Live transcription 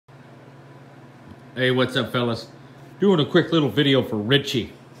Hey, what's up, fellas? Doing a quick little video for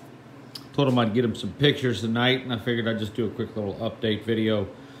Richie. Told him I'd get him some pictures tonight, and I figured I'd just do a quick little update video.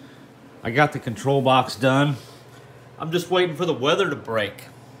 I got the control box done. I'm just waiting for the weather to break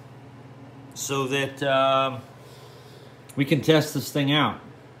so that we can test this thing out.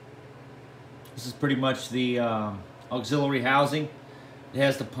 This is pretty much the auxiliary housing. It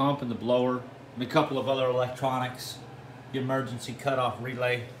has the pump and the blower and a couple of other electronics. The emergency cutoff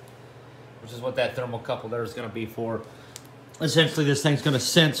relay, which is what that thermocouple there is going to be for. Essentially, this thing's going to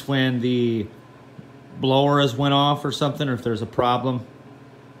sense when the blower has went off or something, or if there's a problem,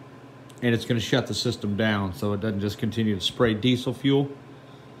 and it's going to shut the system down so it doesn't just continue to spray diesel fuel.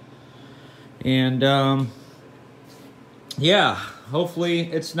 And yeah,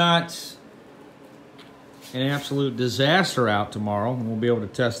 hopefully it's not an absolute disaster out tomorrow, and we'll be able to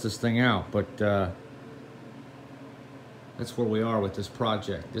test this thing out. But that's where we are with this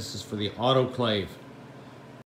project. This is for the autoclave.